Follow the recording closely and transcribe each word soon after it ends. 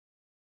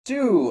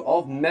2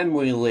 of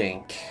Memory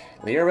Link.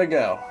 Here we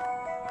go.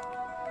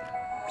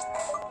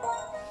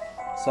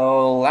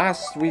 So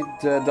last we'd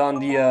done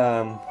we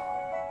done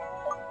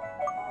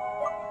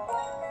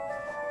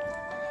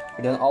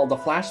all the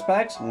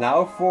flashbacks.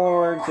 Now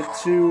for the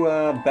two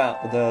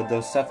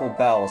the several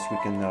battles we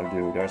can now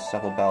do. There's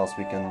several battles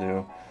we can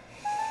do.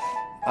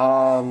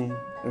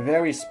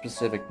 Very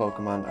specific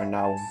Pokemon are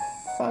now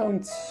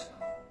found.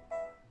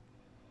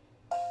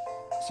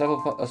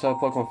 Several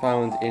Pokemon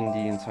found in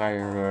the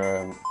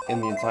entire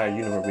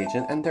Unova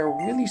region, and they're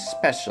really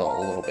special a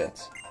little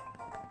bit.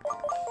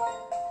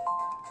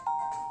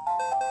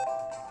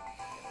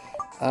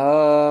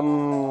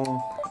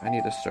 I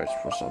need to search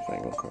for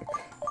something real quick.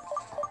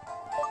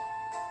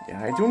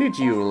 Yeah, I do need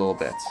you a little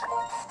bit.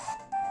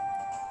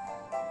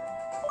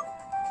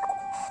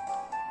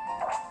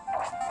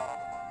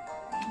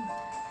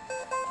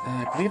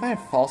 I believe I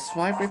have False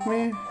Swipe with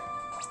me.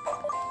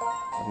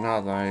 If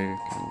not, I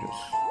can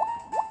just...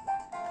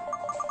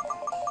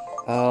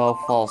 Oh,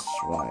 False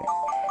Swipe.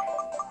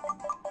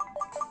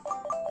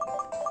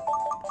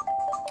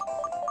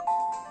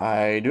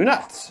 I do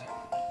not.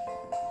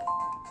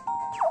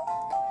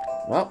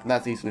 Well,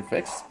 that's easily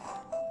fixed.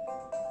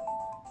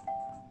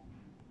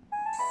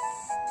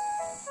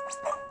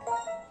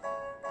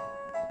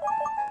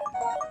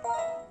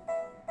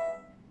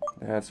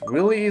 That's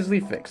really easily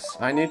fixed.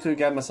 I need to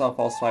get myself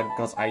False Swipe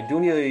because I do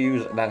need to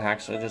use that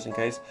Haxor just in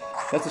case.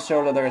 Just to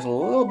show that there is a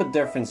little bit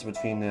difference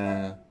between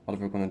what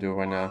we're going to do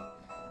right now.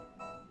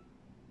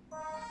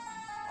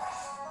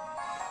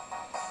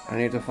 I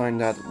need to find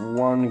that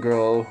one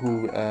girl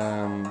who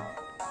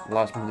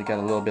allows me to get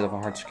a little bit of a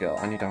hard skill.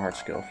 I need a hard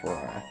skill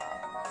for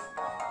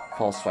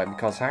False Swipe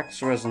because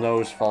Haxorus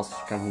knows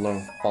can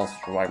learn False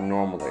Swipe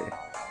normally.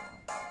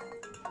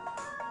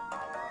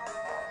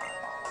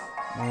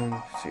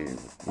 Let's see.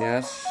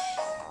 Yes.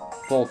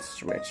 Volt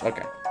Switch.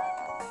 Okay.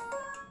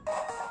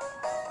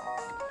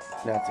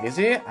 That's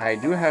easy. I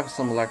do have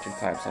some electric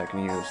types I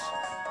can use.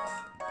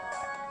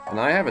 And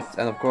I have it,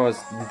 and of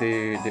course,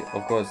 it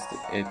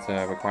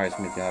requires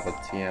me to have a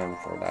TM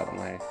for that,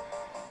 and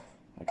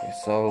okay,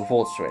 so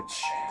Volt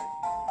Switch.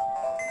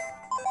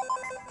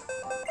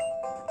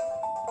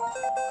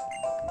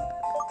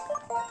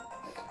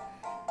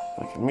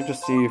 Okay, let me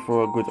just see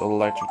for a good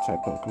electric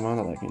type Pokemon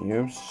that I can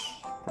use.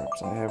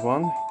 Perhaps I have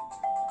one.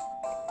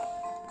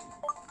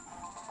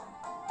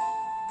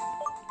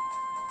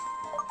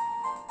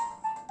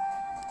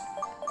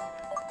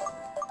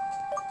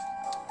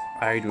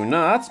 I do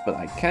not, but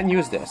I can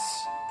use this.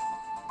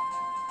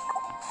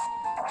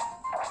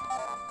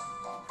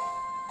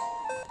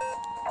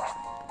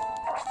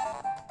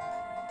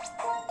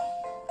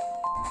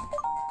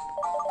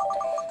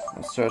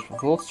 Let's search for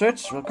Volt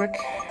Switch real quick.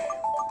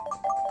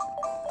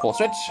 Volt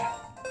Switch.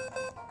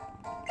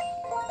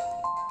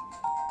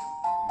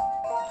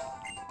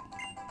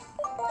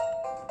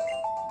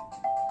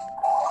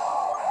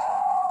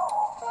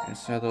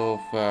 Instead of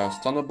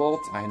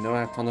Thunderbolt, I know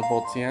I have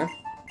Thunderbolt here.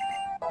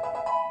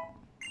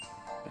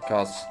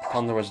 Because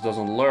Thunderous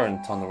doesn't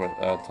learn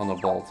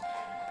Thunderbolt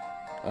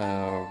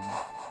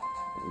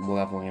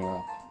leveling him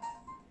up.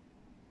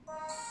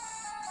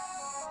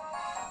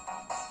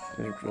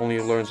 It only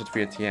learns it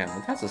via TM.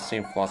 It has the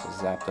same flaws as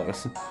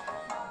Zapdos.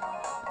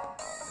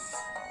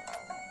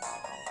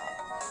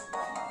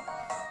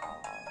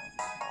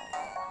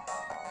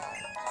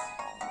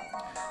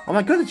 Oh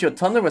my goodness, your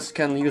Thunderous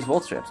can use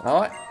Volt Strips.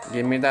 Alright,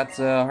 give me that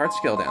hard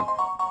skill then.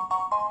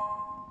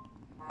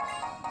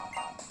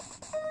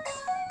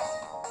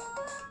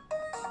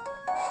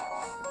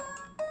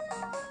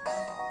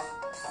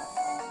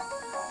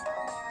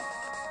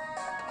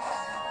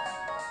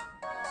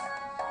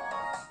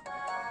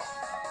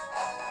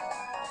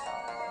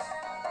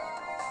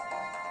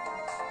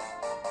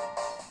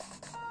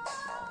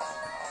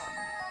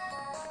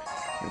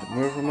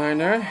 Move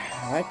reminder,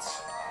 right.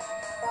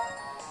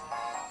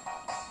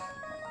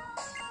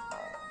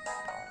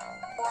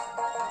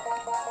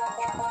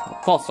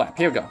 False Swipe,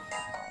 here we go.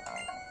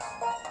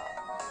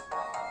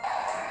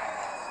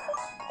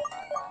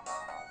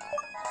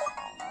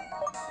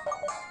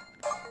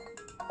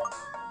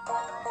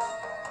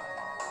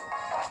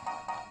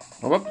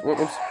 Oh,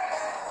 whoops.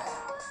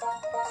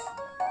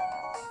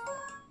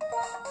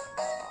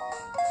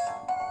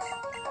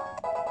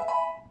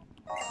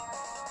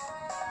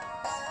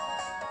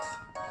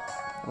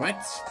 Right,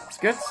 that's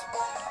good.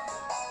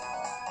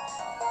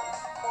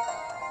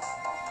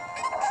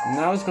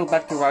 Now let's go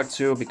back to Route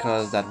 2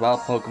 because that wild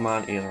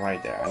Pokemon is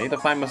right there. I need to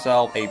find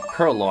myself a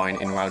Purloin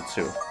in Route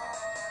 2.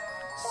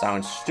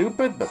 Sounds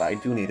stupid, but I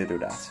do need to do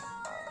that.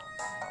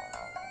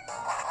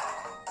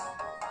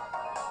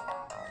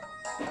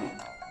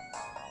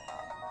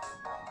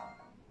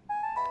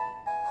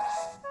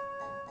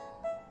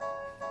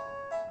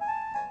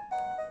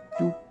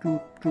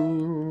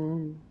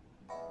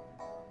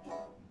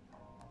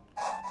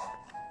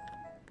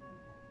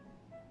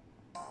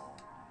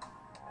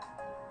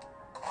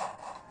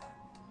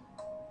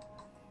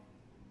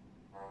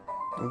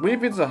 I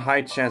believe it's a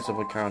high chance of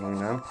encountering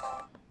them.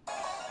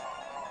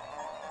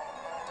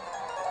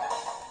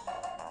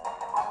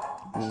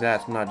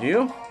 That's not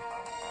you.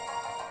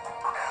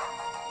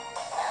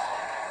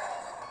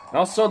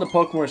 Also, the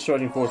Pokemon we're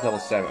searching for is level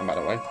 7, by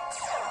the way.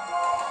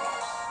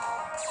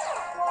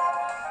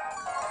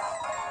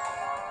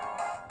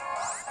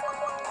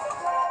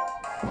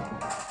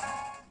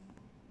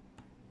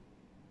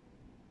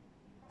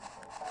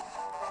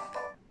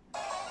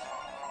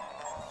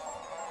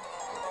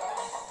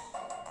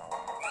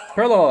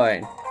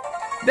 Purloin!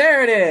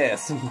 There it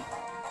is!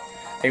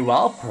 A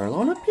wild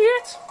Purloin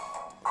appeared?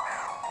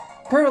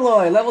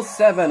 Purloin, level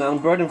 7,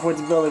 unburdened for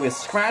its ability with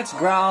Scratch,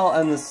 Growl,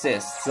 and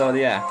Assist. So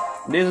yeah,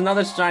 there's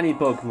another shiny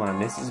Pokemon.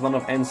 This is one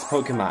of N's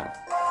Pokemon.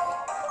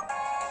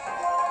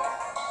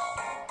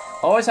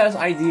 Always has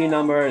ID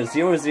number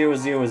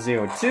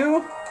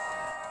 00002,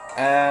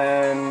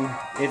 and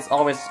it's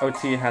always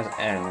OT has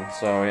N,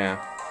 so yeah.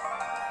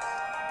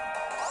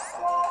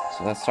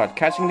 So let's start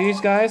catching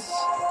these guys.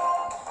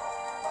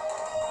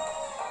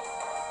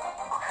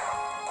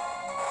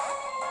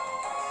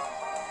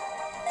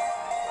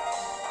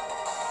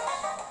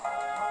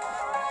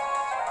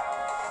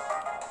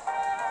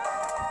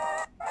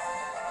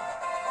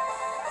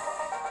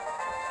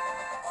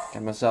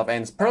 Get myself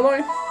N's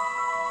Purloin.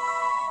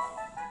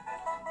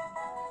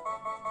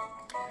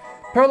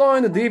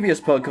 Purloin, the devious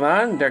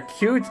Pokemon, their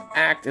cute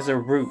act is a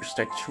ruse.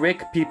 They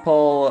trick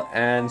people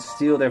and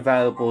steal their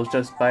valuables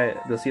just by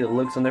the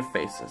looks on their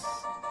faces.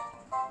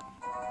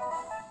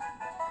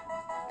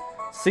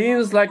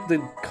 Seems like the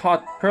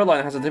caught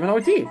Purloin has a different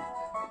OT.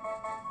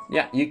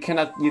 Yeah, you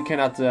cannot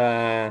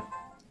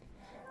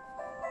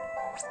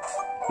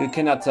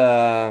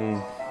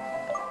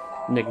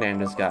nickname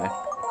this guy.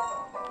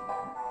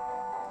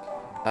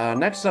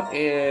 Next up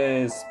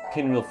is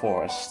Pinwheel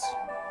Forest.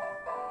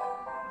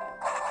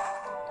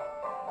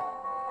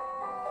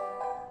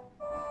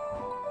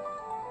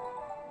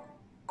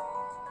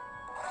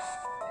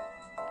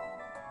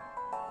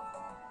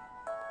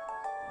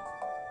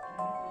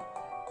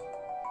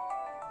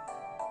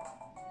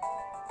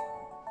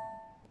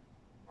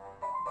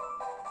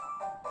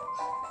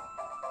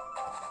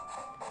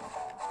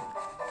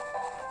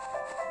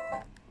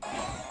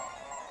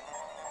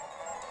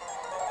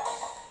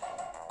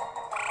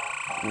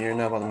 You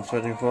know what I'm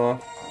searching for.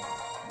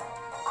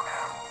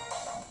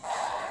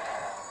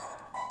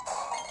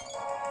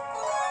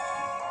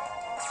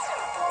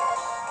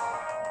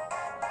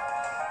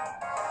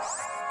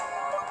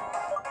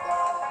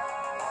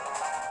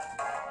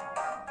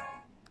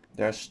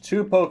 There's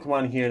 2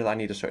 Pokemon here that I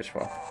need to search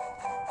for.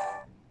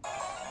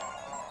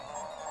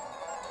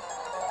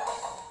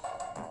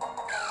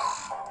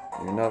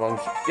 You know what I'm...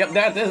 Yep,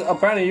 that is...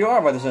 Apparently you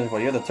are what I'm searching for.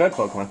 You're the 3rd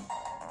Pokemon.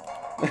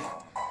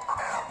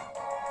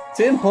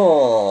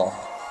 Simple!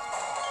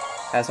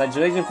 Has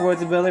hydration for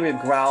its ability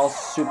with Growl,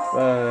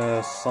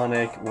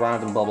 Sonic,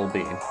 Round, and Bubble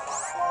Beam.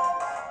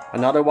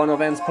 Another one of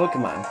N's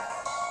Pokemon.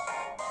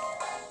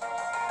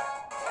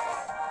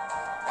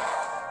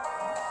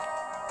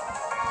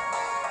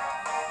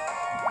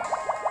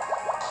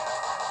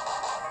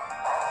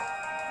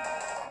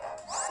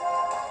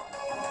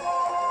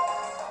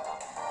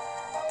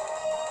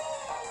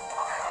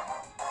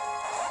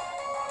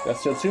 There's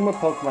still 2 more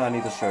Pokemon I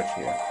need to search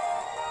here.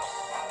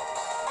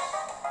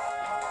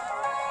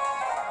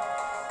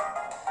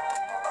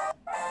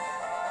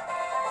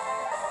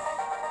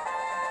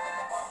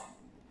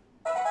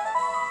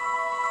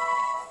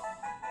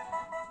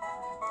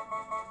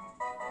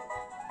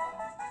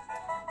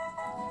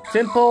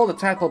 Simple, the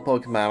tadpole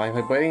Pokemon. By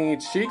vibrating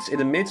its cheeks, it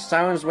emits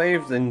silence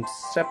waves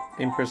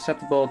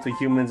imperceptible to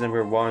humans and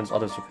warns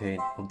others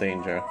of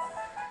danger.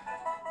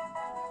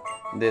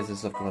 This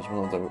is of course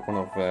one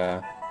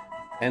of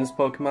N's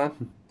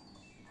Pokemon.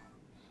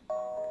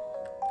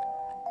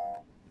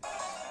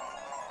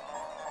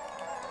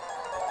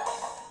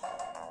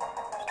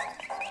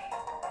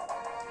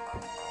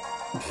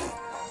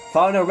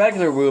 Found a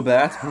regular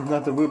Woobat,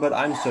 not the Woobat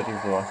I'm searching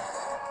for.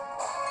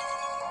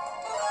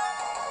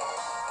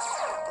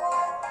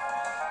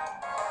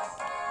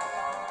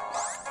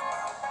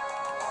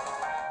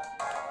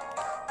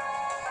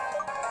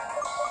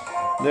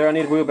 There are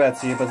need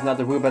Woobats here, but it's not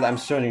the Woobat I'm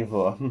searching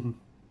for.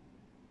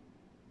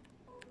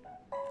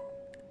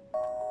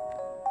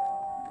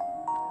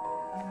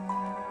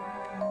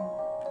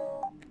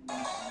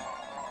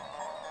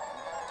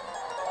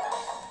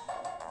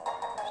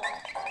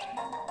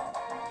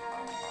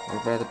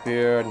 Woobat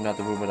appeared, not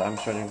the Woobat I'm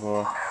searching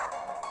for.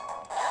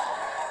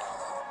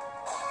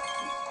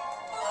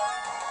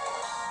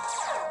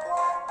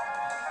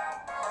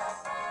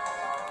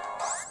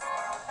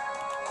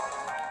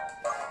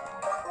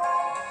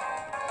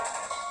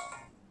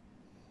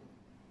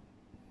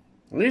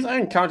 At least I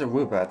encountered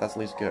Woobat, that's at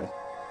least good.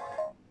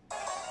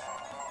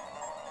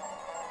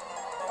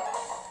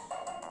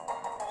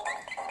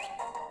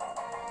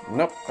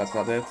 Nope, that's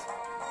not it.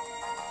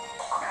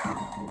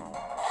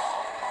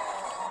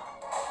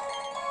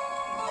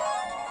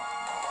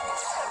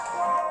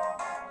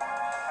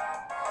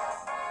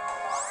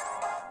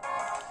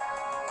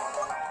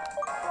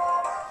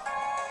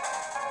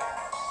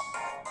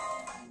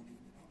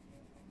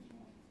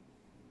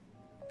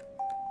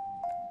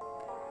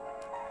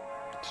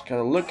 Just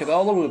gotta look at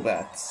all the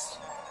Woobats.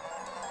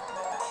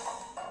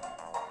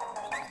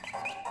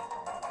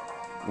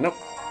 Nope.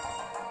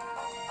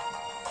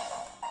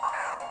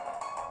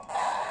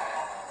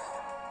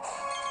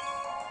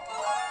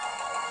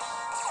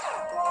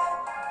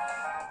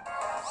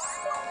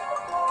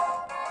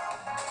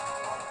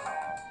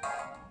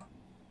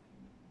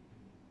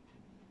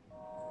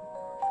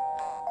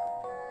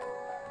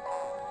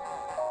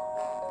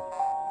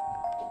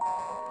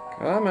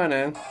 Come on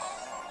in.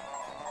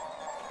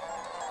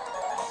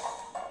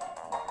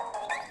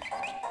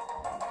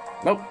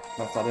 Nope,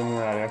 that's not in the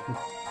area.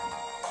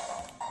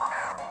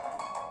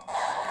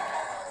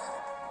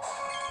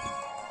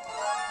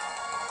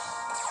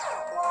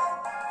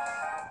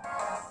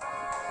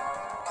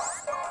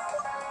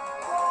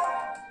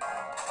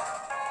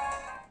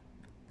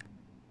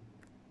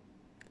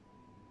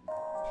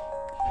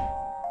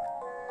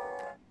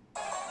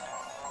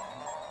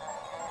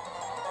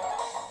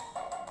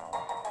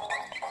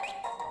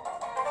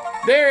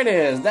 There it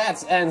is.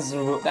 There's En's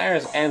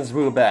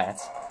Woobat.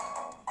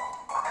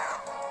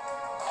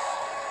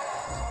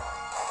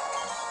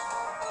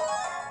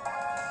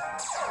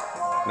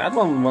 That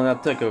one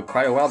that took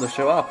quite a while to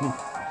show up.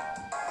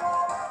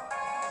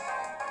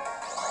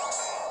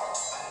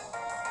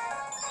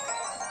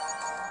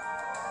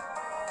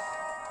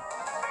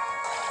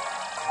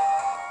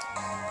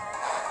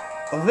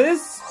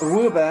 This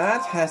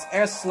Woobat has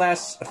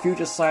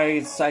S/Future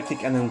Sight,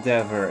 Psychic, and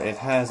Endeavor. It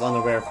has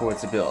Unaware for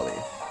its ability.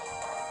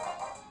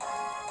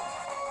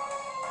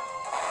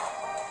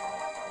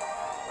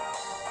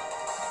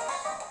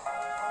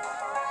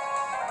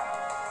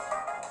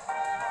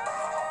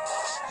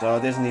 So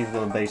it isn't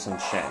even based on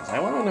chance. I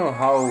want to know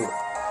how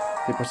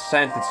the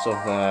percentage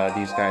of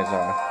these guys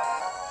are.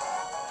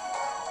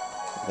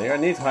 They are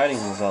neat hiding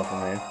themselves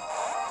from me.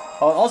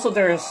 Oh, also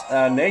there's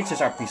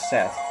natures are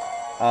preset.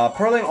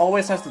 Perling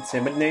always has the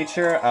timid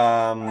nature.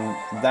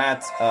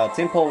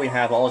 Timpole we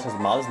have always has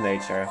modest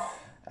nature,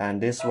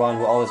 and this one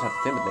will always have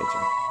the timid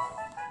nature.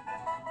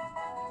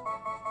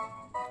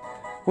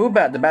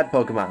 Woobat, the bad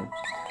Pokemon.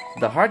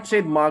 The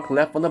heart-shaped mark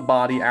left on the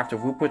body after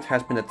Woopert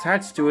has been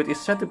attached to it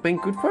is said to bring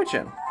good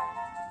fortune.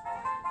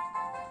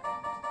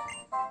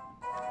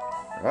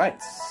 Right.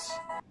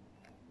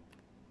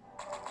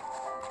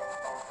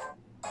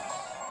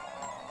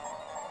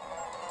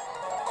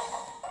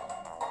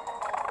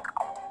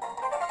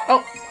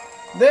 Oh,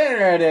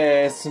 there it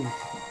is.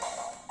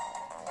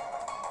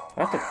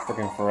 That took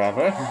freaking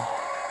forever.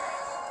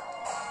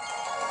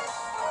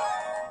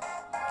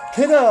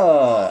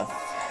 Pidove.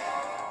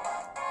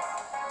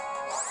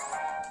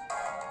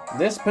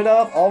 This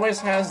Pidove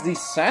always has the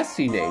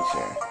sassy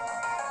nature.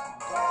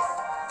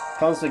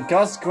 Comes with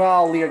Gust,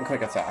 Growl, Leer, and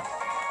Quick Attack.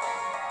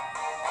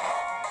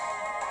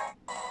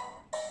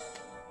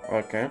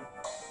 Okay.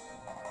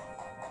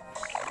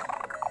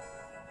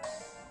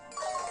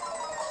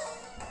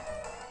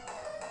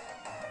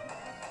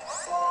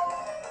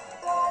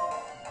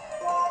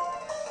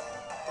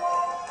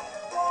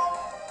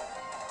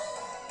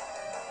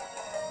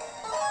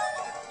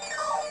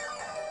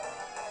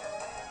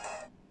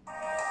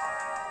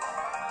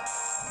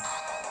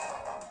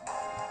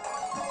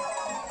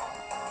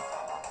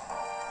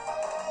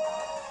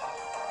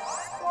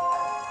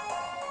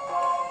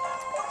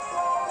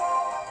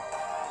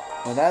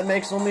 Well, that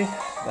makes only,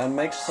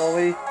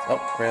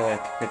 oh, really,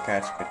 good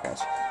catch.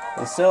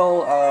 And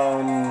still,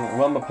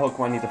 one more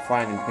Pokemon need to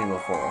find in Primo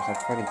Forest,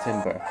 that's fucking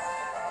Timber.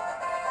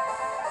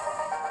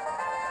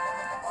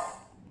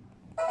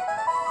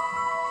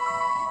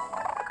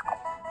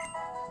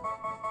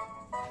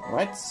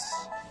 Right.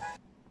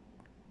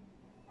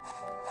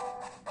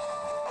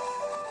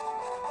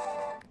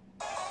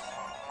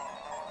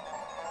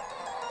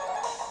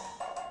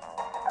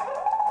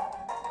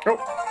 Oh!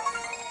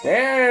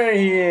 There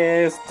he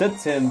is, the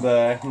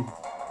Timber.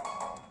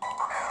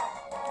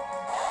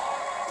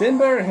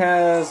 Timber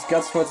has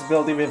Guts for its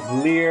ability with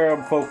Leer,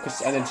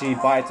 Focus, Energy,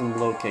 Bite, and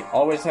Blow Kick.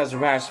 Always has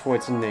Rash for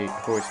its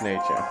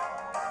nature.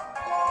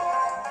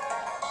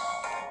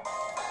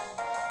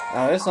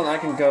 Now this one I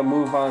can go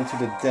move on to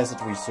the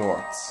Desert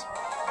Resorts.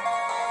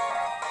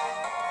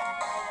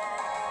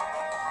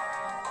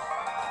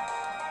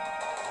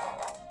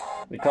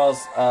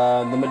 Because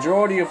the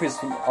majority of his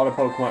other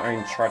Pokemon are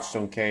in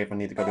Chargestone Cave. I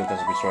need to go to the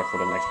Desert Resort for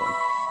the next one.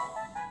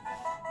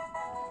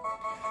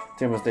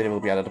 Timber's data will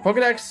be added to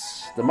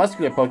Pokedex. The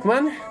muscular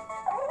Pokemon.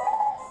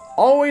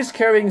 Always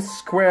carrying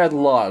squared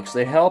logs.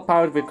 They help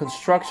out with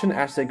construction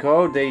as they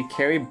go. They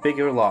carry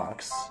bigger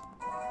logs.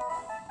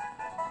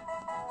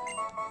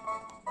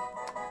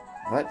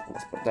 Right,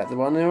 let's put that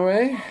one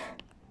away.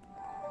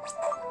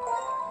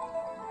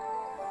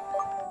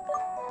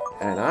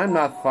 And I'm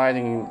not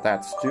fighting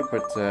that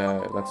stupid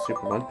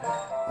one.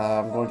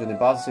 I'm going to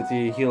Nimbasa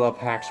City, heal up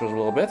Haxorus a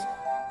little bit.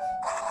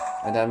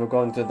 And then we're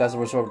going to the Desert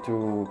Resort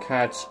to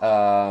catch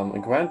a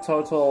grand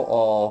total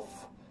of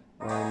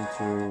 1,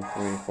 2,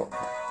 3, 4.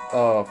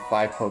 Oh,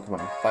 5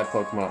 Pokemon. 5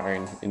 Pokemon are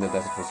in the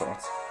Desert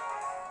Resort.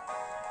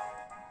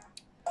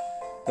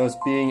 Those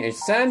being a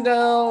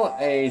Sandal,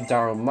 a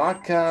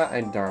Darumaka,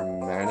 and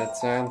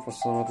Darmanitan for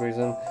some odd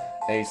reason,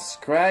 a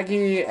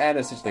Scraggy, and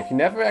a Sigilif. You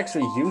never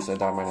actually use a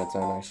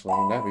Darmanitan, actually.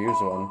 You never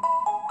use one.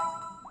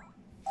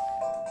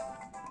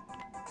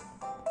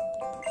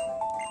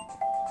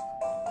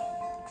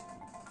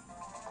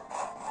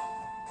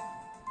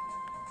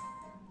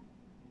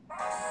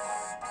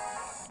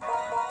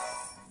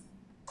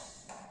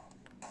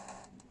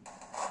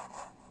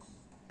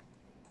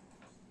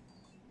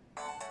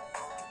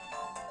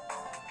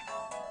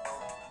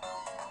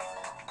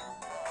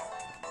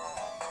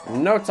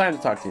 No time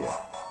to talk to you.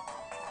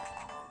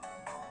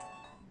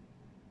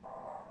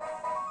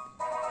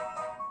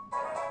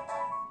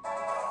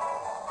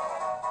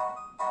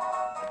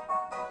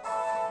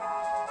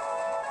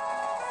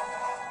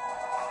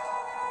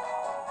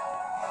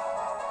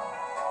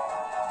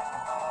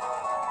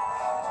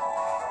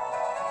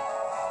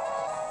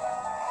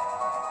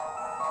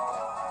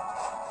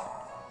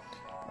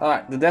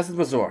 Alright, the Desert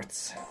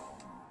Resorts.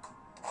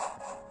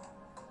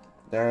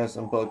 There are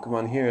some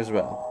Pokemon here as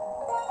well.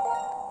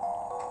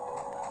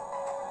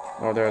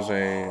 Oh, there's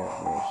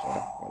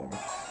whatever.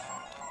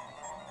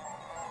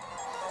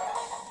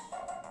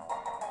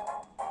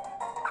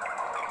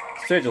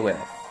 Sigilif.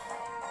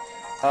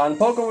 The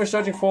Pokemon we're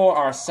searching for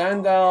are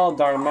Sandal,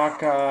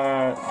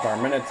 Darumaka,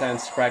 Darmanitan,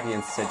 Scraggy,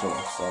 and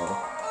Sigilif. So,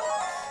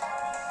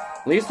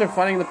 at least they're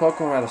finding the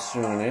Pokemon rather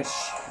soonish.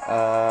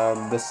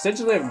 The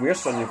Sigilif we're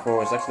searching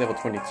for is actually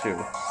level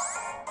 22.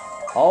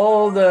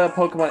 All the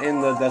Pokemon in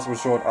the Desert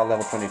Resort are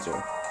level 22.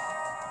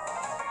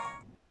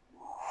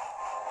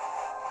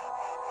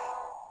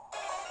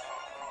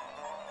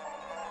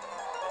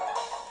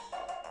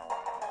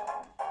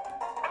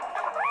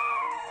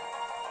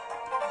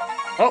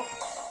 Oh!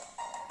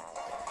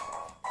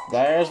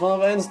 There's one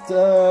of En's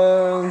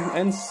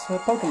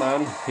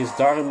Pokemon. He's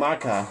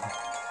Darumaka.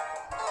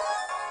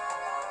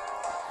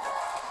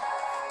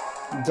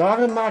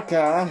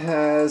 Darumaka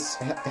has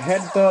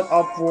Headbutt,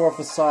 Uproar,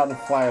 Facade, and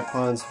Fire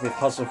Punch with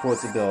Hustle for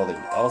its ability.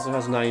 Also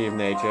has Naive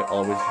Nature,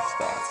 always with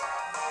stats.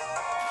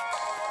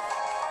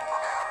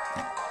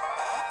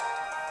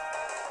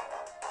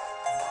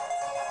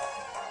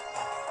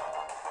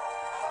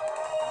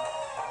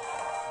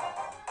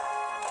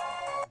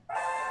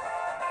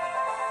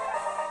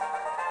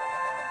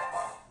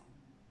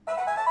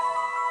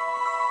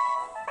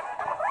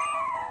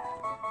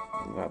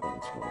 That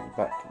one's going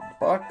back in the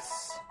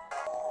box.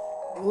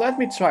 Let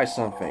me try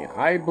something.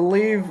 I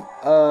believe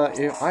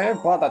if I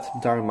have bought that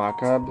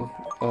Darumaka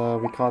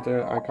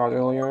I caught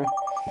earlier.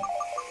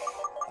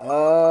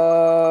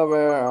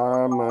 Where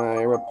are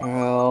my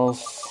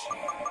repels?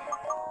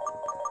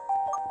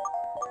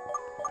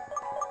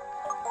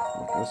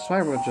 Okay, let's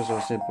try with just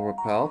a simple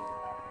repel.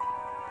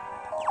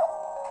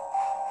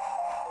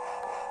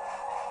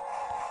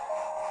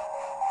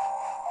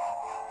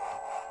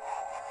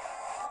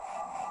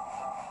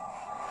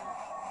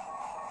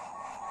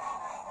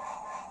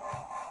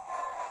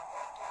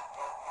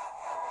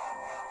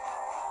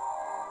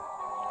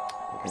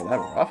 Okay, that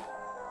was rough.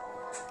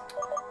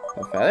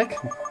 Pathetic.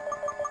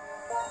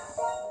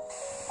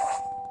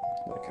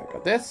 Okay,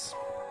 got this.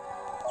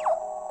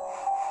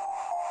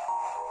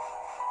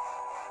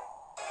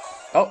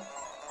 Oh!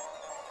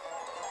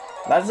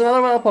 That's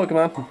another one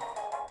Pokemon.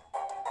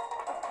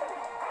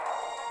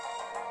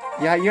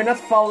 Yeah, you're not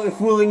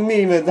fooling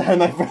me with that,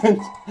 my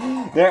friend.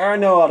 There are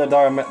no other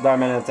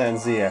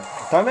Darmanitans here.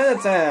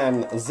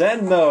 Darmanitan,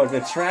 Zen mode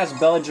with Trash,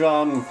 Belly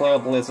Drum, Flare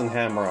Blitz, and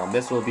Hammer on.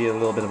 This will be a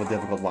little bit of a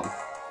difficult one.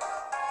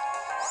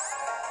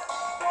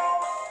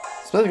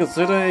 Especially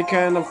considering it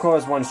can, of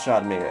course,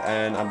 one-shot me,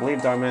 and I believe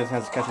Darmanitan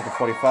has a catch rate of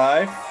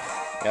 45. It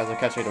has a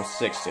catch rate of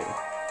 60.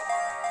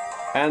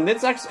 And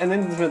this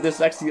is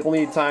actually the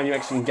only time you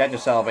actually can get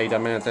yourself a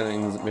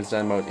Darmanitan with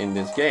Zen mode in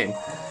this game.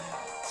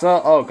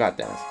 So, oh god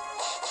damn it.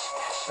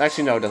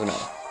 Actually, no, it doesn't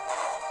matter.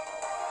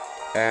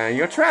 And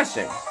you're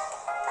trashing.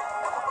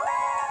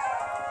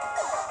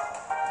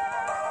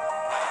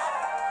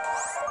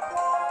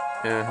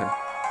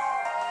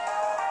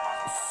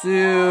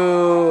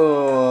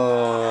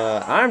 So,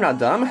 I'm not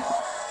dumb.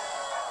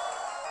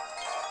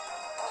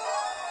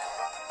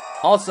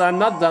 Also, I'm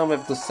not done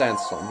with the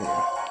Sandstorm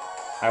here.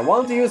 I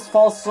wanted to use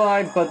False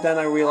Side, but then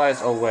I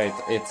realized, oh wait,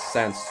 it's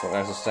Sandstorm.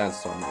 There's a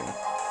Sandstorm here.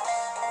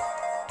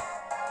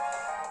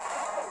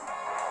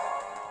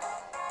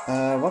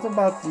 What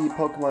about the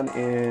Pokemon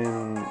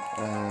in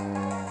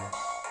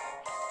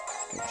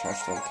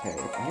Chargestone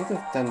Cave? I need to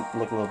then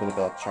look a little bit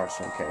about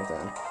Chargestone Cave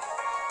then.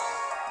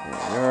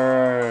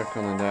 Yeah, you're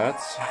calling that.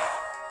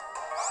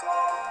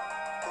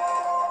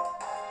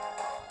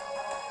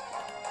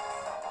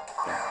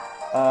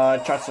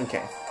 Chargestone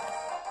Cave.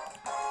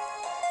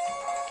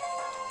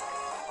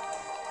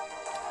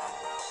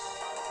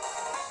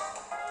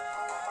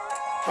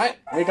 Right,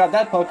 we got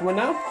that Pokemon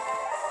now.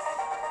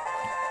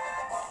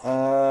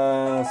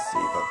 Let's see,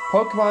 the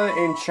Pokemon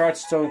in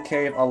Chargestone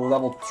Cave are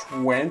level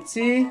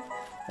 20.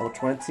 Level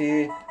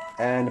 20.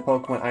 And the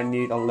Pokemon I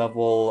need are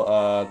level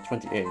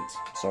 28.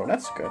 So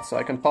that's good. So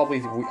I can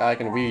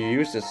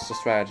reuse this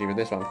strategy with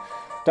this one.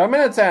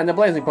 Darmanitan, the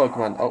blazing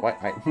Pokemon. Oh, wait.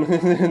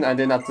 I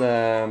did not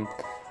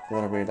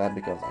want to read that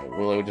because I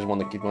really just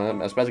want to keep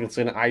on, especially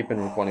considering I've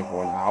been recording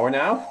for an hour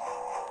now.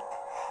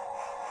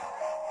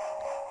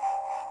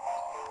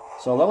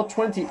 So level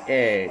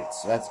 28,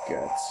 that's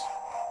good.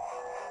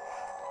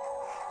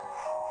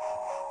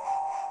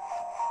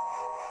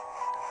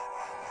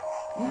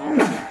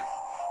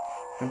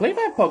 I believe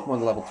I have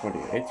Pokemon level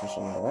 28 or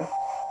something like that.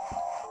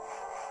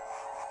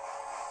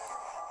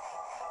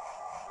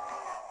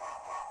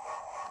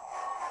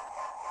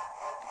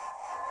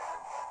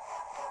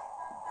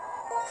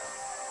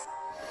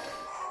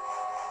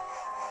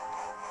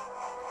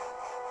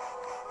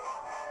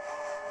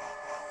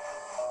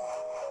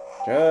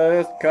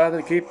 Just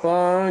gotta keep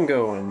on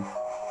going.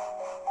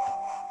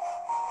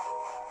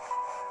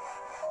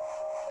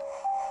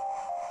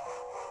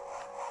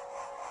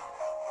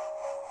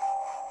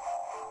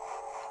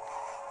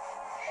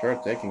 Sure,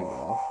 taking a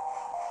while.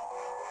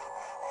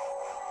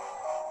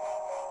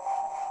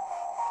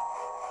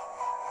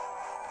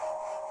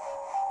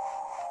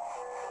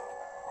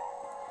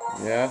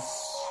 Yes.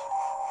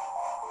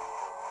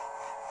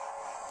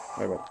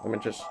 Wait, let me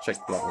just check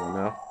the level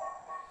now.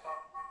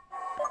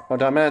 Oh,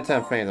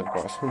 Darmanitan faint, of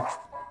course.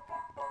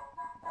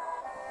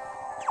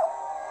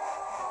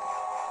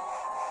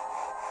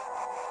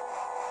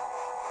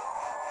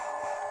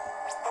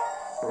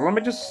 Let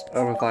me just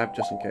revive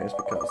just in case,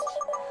 because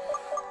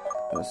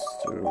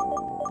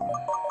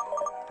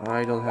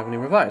I don't have any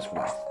revives for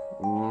that.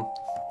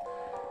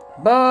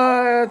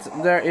 But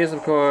there is,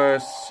 of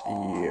course,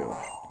 you.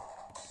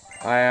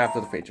 I have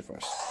to defeat you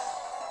first.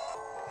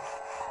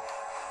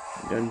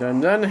 Dun dun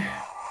dun.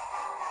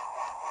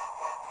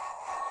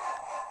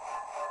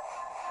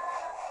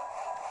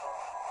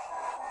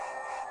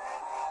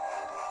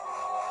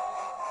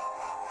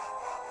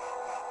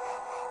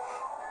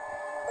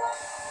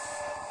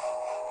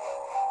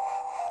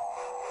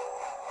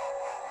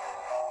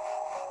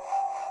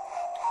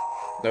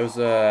 Those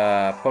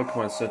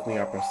Pokemon certainly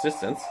are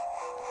persistent.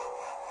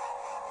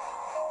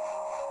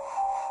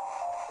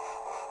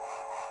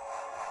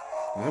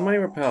 How many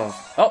repels?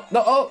 Oh,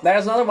 no, oh,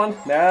 there's another one.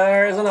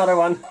 There's another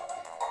one.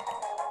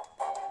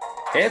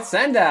 It's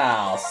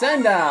Sandal.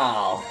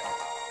 Sandal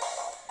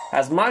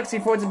has Moxie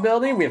for its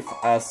ability with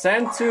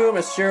Sand Tomb,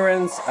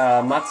 Assurance,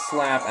 Mud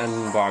Slap,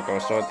 and Bargo.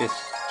 So this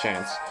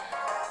chance.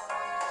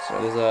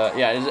 So there's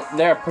a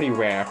they're pretty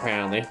rare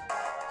apparently.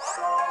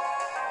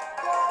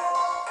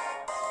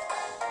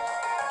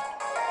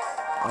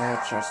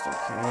 Just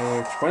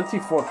okay.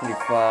 24,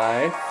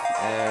 25,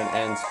 and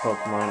End's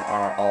Pokemon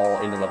are all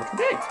in the level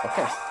 28.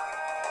 Okay.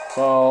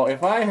 So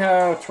if I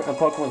have a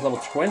Pokemon level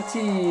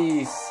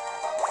 20,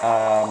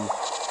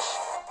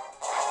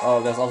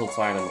 oh, there's also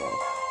Tynamo.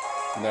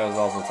 There's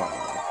also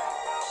Tynamo.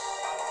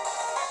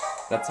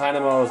 That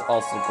Tynamo is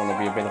also going to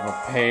be a bit of a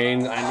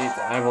pain.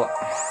 I will.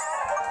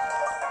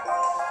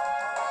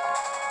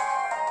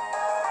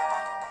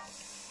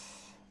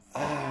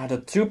 The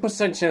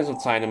 2% chance of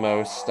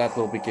Tynamos, that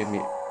will be give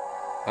me.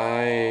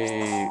 I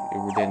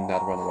did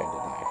not run away,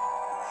 did I?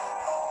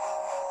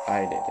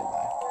 I did, didn't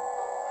I?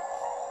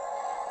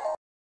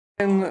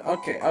 And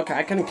okay,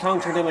 I can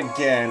counter them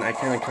again. I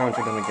can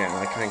counter them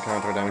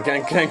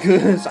again.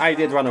 Because I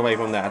did run away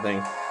from that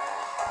thing.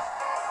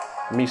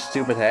 Me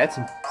stupid head.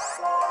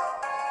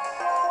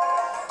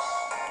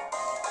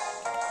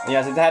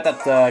 Yes, it had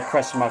that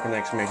question mark and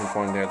exclamation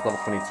point there, level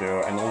 22,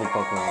 and only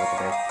Pokemon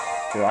with it.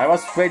 So I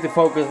was afraid to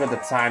focus with the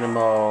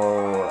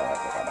Tynamo.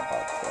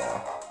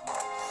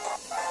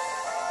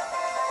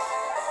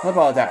 What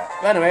about that?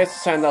 But anyways,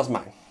 Sandal's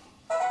mine.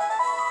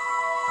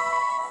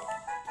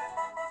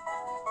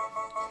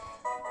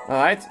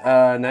 Alright,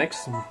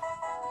 next.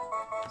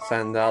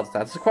 Sandal,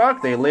 that's a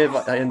Quark. They live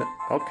in.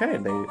 Okay,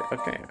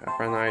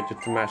 apparently I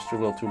just mashed a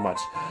little too much.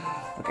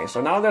 Okay,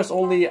 so now there's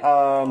only 2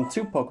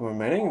 Pokemon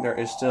remaining. There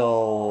is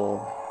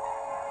still.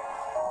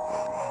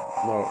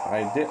 No,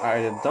 I did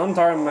done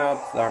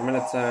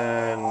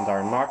Darmanitan,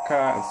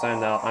 Darmaka, and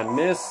Sandal. I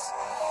miss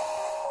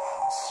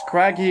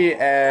Scraggy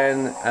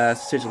and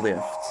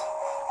Sigilift.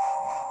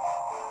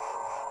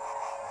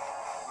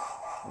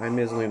 I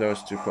miss only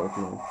those 2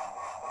 Pokemon.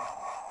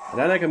 And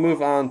then I can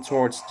move on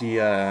towards the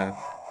other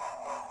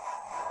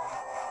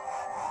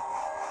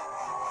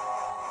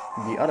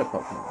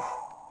Pokemon.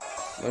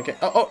 Okay.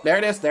 Oh, there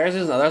it is. There's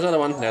another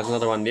one. There's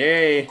another one.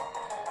 Yay!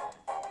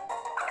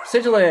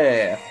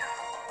 Sigilift.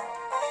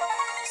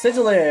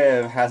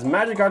 Sigilift has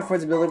Magic Guard for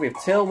its ability with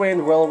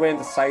Tailwind, Whirlwind,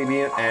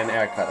 Psybeam, and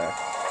Air Cutter.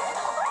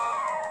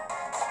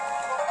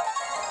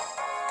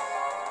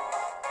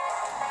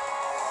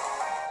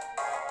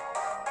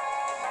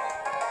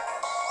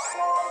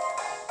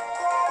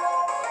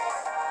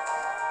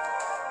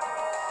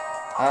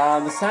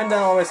 The Sandal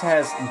always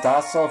has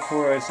Docile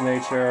for its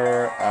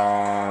nature,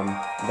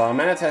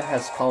 Darmanitan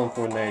has Calm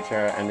for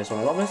nature, and this one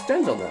is always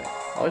Gentle.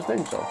 Always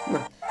Gentle.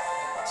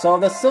 So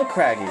that's still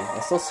Craggy,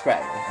 that's still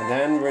Scraggy. And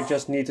then we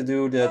just need to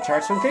do the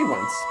Charge and K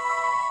ones.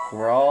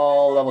 We're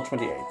all level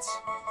 28.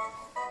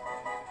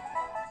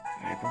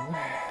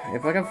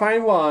 If I can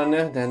find one,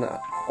 then,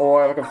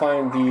 or if I can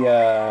find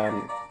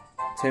the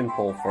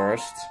temple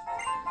first.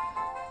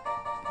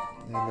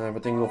 And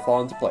everything will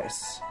fall into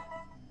place.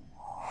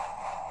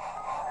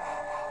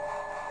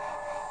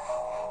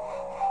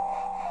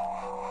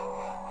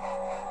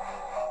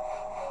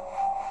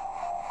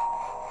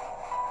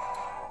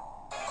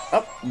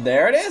 Oh,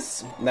 there it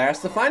is! There's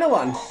the final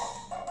one!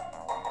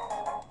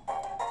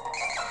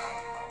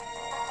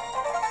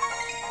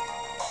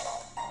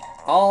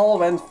 All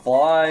went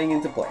flying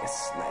into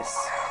place. Nice.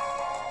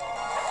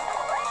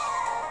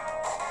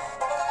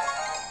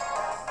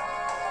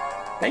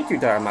 Thank you,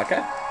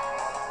 Daramaka.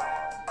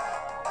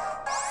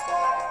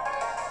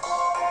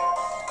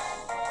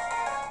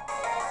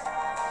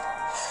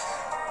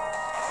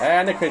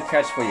 And a quick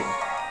catch for you.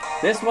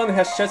 This one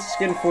has just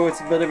skin for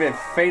its ability of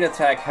Fade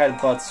Attack,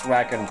 Headbutt,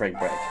 Swag, and Break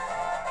Break.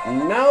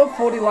 Now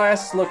for the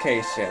last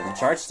location,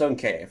 Chargestone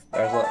Cave.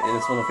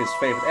 It's one of his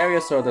favorite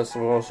areas, so there's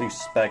also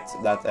expect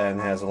that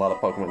and has a lot of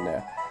Pokemon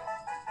there.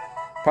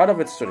 Part of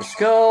it's to the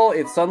skull,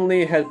 it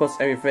suddenly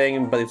headbutts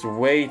everything, but its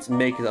weight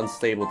makes it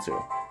unstable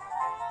too.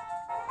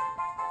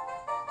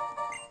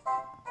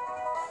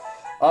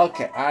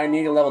 Okay, I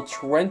need a level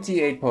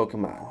 28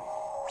 Pokemon.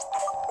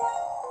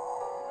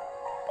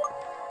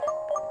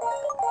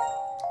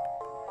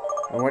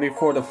 I'm ready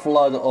for the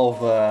flood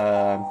of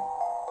I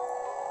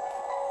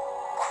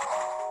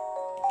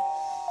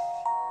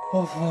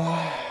need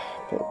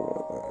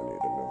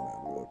to move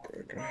that real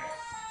quick.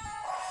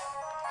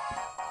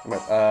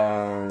 But,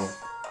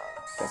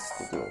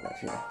 let's do it right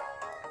here.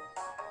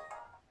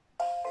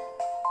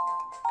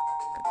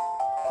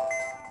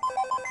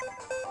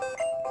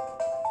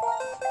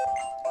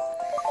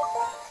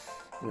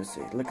 Let's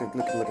see. Look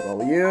at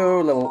all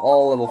you.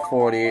 All level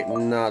 40.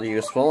 Not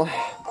useful.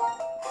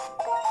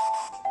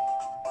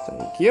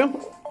 Thank you.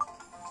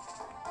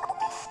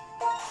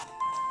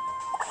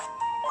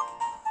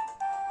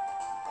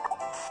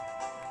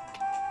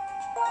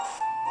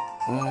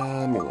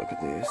 Let me look at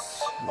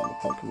this.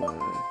 Pokemon.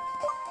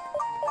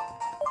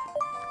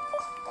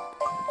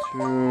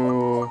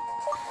 2.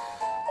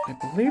 I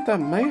believe that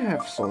may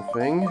have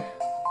something.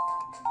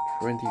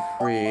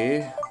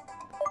 23.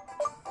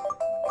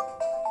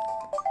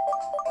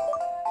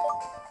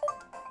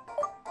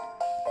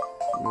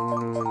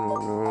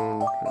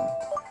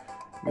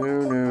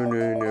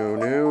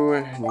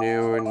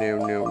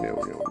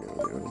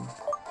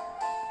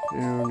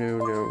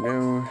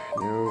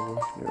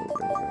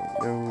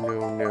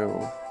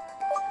 No.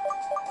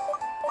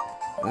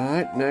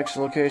 Alright, next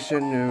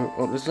location. No.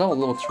 Oh, this is all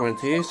level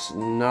 20s,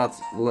 not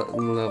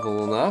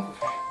level enough.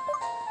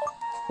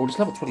 Oh, this is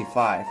level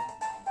 25.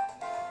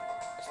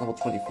 It's level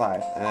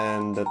 25,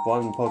 and that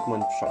one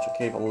Pokemon Structure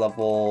Cave on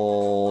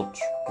level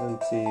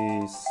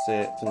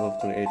 26, level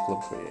 28,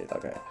 level 28.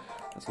 Okay,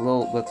 that's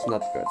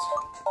not good.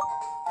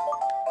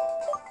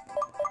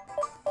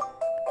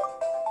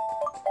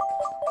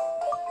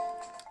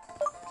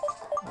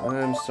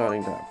 I'm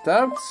starting to have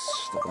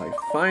doubts that I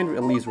find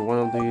at least one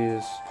of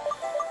these.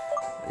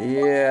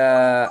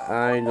 Yeah,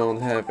 I don't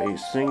have a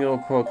single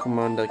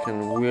Pokemon that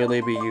can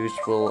really be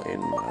useful in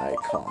my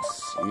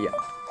class. Yeah.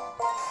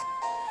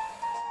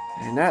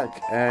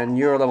 And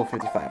you're level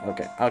 55.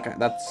 Okay,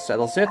 that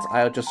settles it.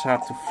 I'll just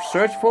have to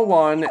search for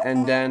one,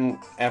 and then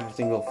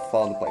everything will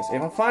fall into place.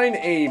 If I find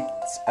a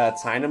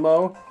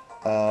Tynamo,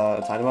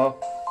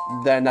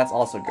 then that's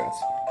also good.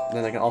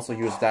 Then I can also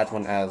use that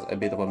one as a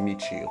bit of a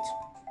meat shield.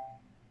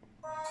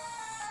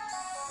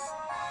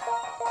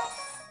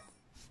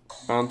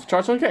 On to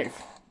Chargestone Cave.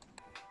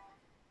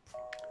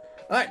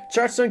 Alright,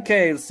 Chargestone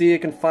Cave. See if you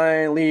can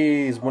find at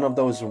least one of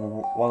those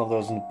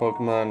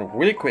Pokemon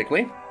really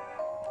quickly.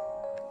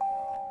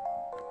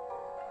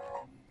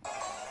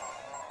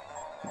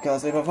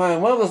 Because if I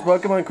find one of those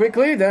Pokemon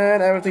quickly,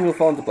 then everything will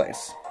fall into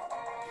place.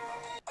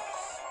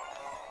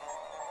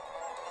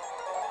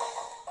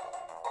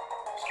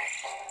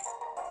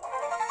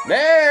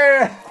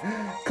 There!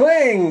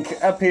 Clink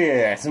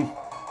appears.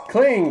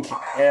 Clink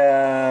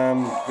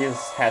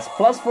has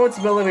 +4 its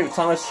ability with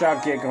Thomas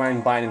Sharp, Gear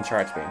Grind, Bind, and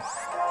Charge Beam.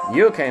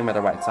 You came at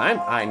the right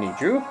time. I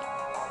need you.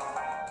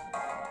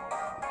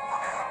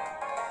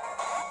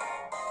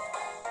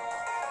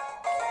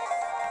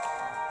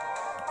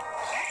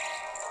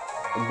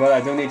 But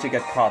I don't need to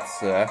get caught,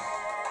 sir.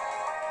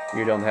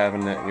 You don't have a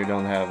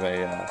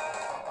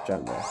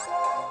gem there.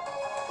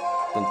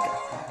 Don't care.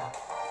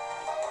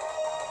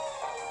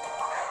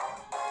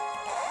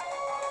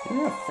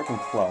 You have freaking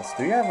plus.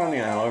 Do you have any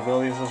other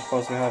abilities you're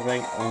supposed to be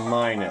having? A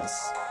minus.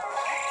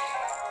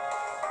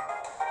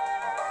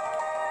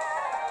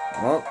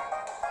 Well,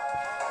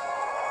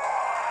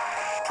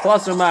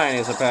 plus or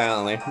minus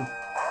apparently.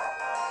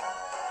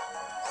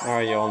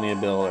 Are your only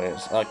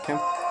abilities? Okay.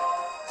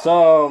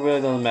 So it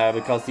really doesn't matter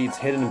because its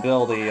hidden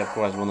ability, of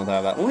course, will not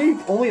have that. Only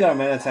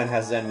Darmanitan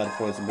has Zen mode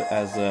for its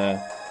has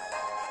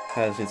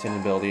its hidden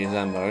ability in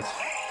Zen mode.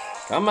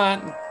 Come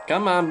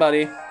on,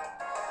 buddy.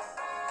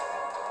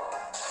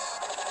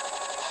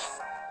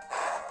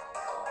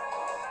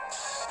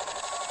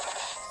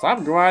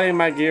 Stop grinding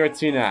my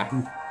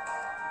Giratina.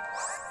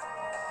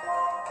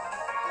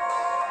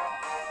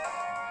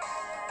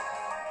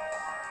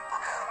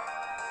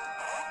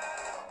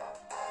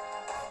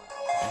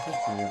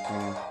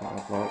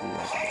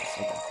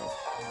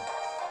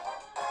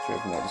 Should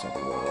have noticed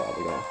something a little while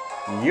ago.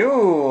 You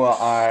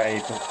are a...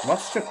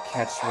 What's your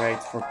catch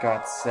rate, for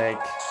God's sake?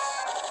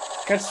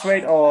 Catch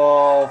rate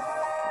of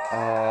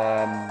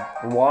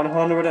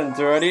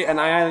 130, and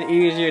I had an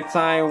easier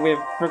time with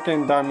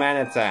freaking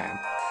Darmanitan.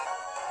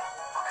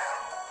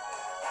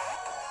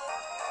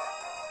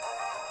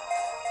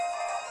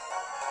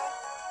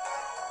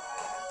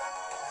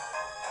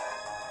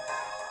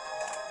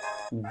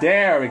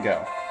 There we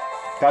go.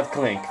 Got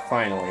Clink,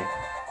 finally.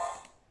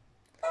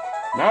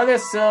 Now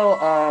there's still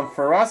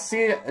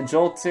Ferocity,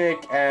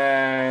 Joltik,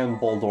 and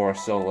Boldor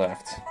still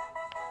left.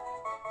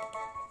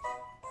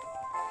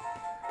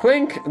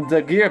 Clink,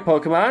 the gear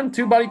Pokemon.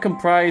 Two body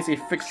comprise a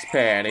fixed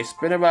pair. They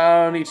spin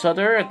around each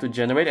other to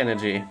generate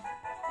energy.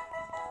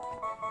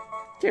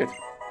 Cute.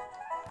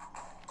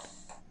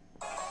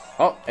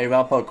 Oh, a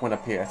wild Pokemon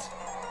appeared.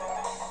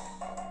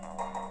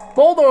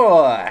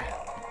 Boldor!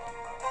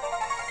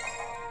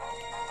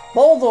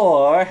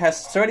 Boldor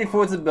has 30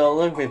 Force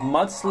ability with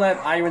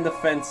Mudslap, Iron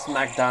Defense,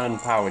 Smackdown, and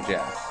Power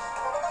Jab.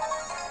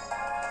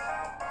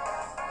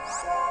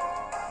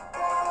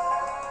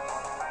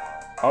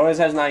 Always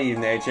has Naive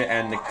Nature,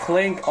 and the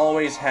Clink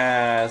always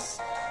has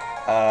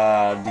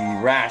the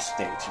Rash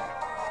Nature.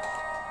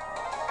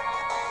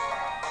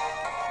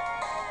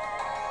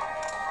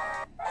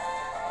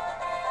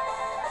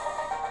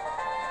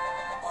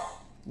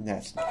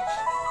 That's nice.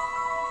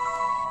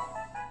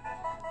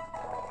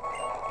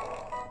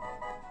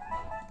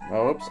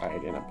 Oh, oops, I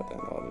didn't put that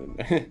in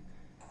there.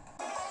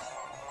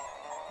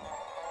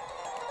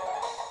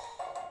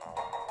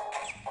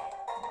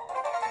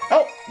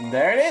 Oh,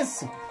 there it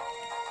is!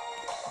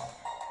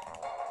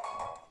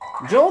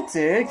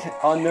 Joltik,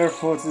 under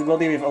Force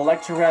ability with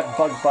Electrowrap,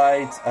 Bug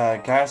Bite,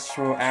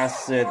 Gastro,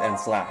 Acid, and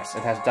Slash.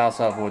 It has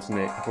Docile for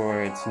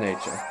its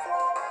nature.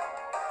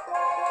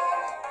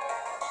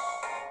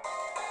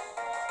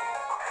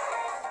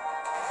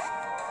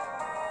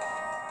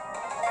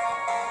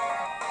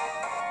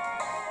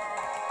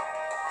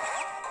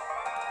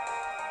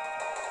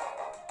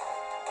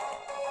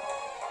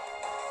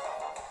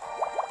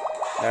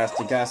 That's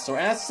the Gastro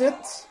Acid.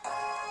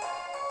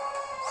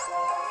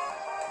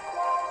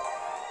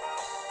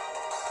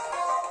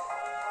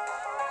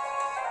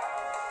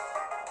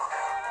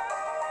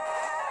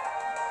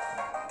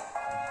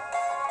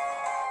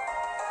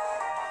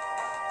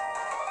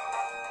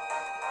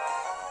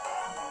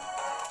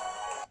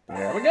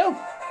 There we go.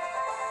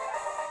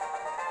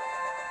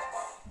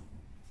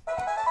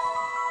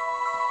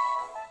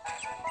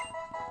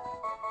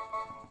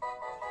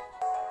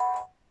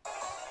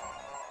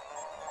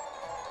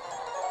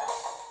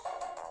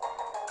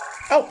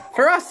 Oh,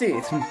 Ferocity!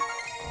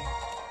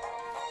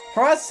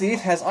 Ferocity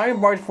has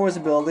Iron Barred Force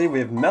ability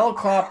with Metal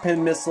Claw,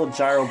 Pin Missile,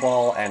 Gyro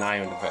Ball, and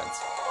Iron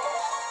Defense.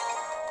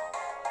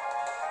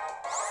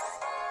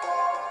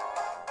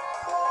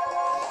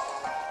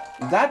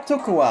 That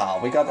took a while.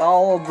 We got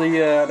all of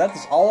the, that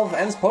is all of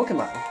N's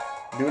Pokemon.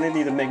 Do I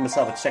need to make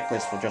myself a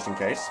checklist for just in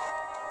case?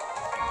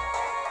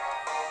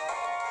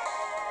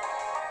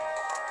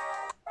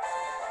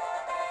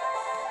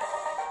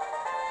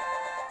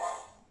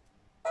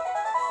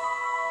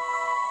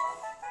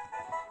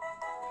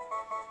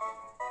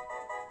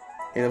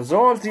 It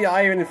absorbs the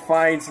iron and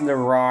fights in the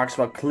rocks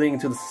while clinging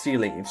to the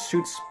ceiling. It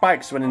shoots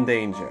spikes when in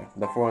danger.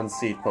 The 4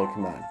 Seed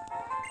Pokemon.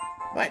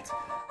 Right.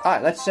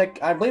 Alright, let's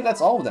check. I believe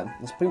that's all of them.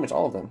 That's pretty much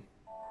all of them.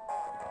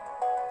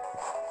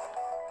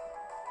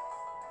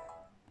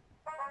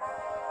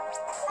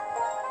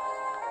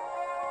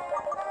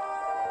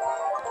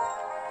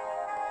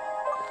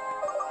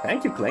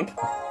 Thank you, Clink.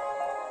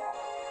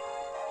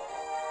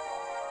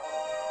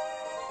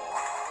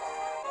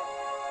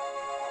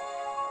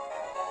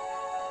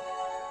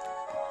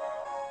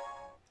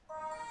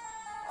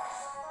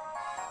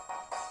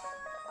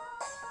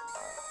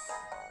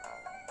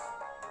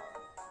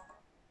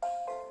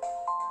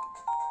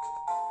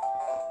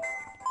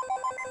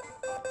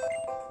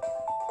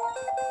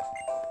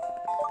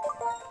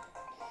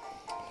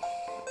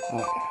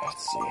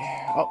 Let's see.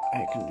 Oh,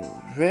 I can do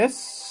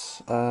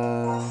this.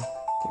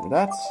 Give me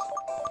that.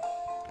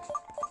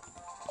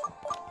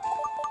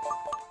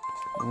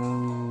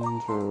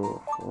 1,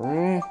 2,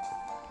 3.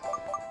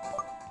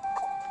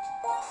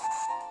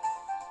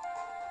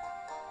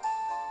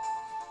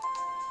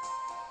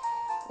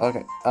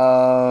 Okay.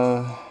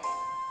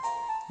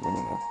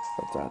 No.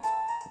 Fuck that.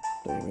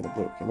 Give me the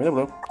blue. Give me the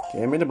blue.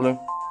 Give me the blue.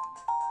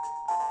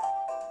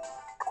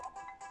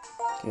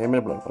 Give me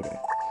the blue. Okay.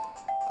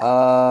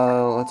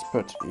 Let's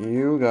put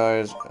you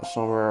guys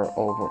somewhere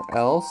over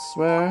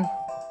elsewhere.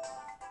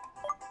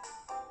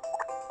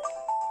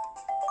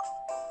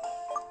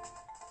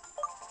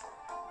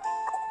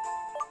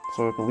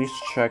 So we can at least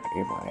check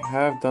if I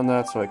have done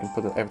that, so I can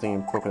put everything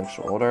in Pokédex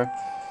order.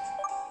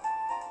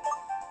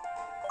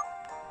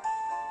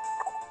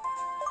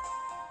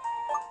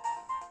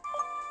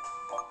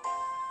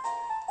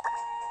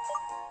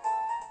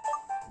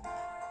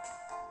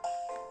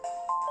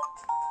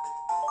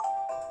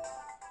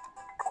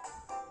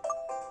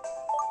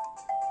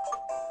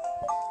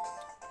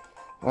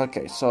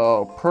 Okay,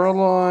 so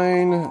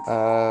Purloin,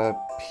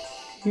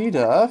 speed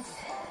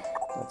off.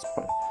 Let's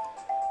put.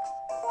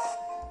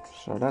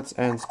 So that's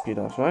and speed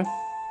off, right?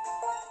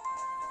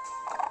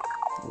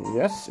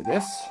 Yes, it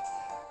is.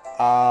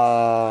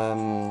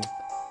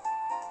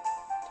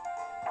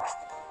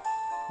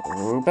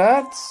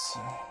 Rubats.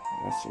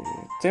 Let's see.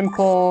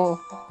 Timber.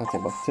 Not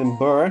Timber.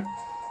 Timber.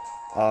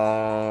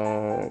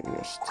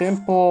 Yes,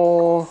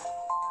 Temple.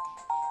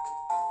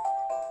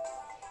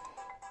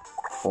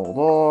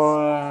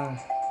 Foldor.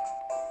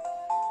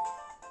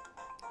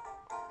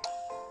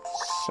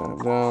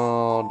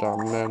 Sandal.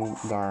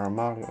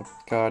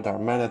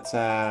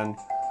 Darmanitan.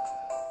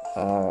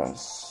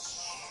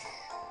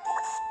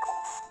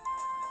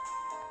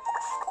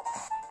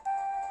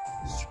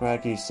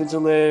 Swaggy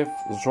Sigilif.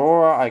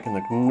 Zora, I can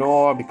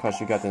ignore because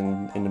you got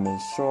in the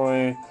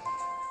Missouri.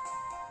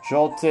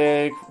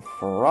 Joltik,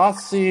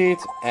 Ferocit,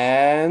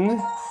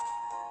 and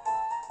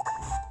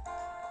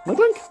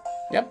Link.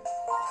 Yep.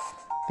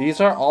 These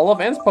are all of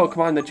End's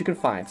Pokemon that you can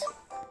find.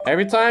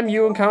 Every time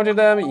you encounter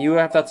them, you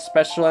have that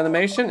special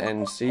animation,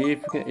 and see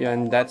if you can,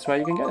 and that's why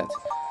you can get it.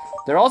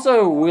 They're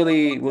also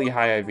really, really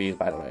high IVs,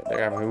 by the way.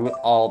 They're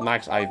all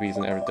max IVs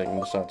and everything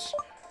and such.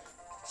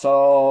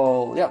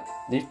 So yeah,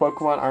 these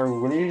Pokemon are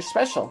really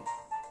special.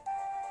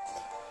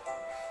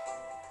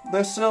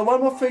 There's one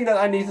more thing that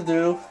I need to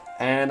do.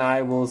 And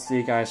I will see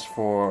you guys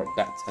for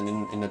that and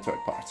in the third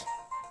part.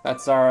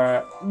 That's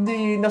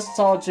the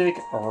nostalgic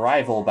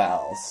rival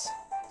battles.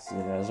 See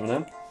you guys with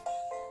them.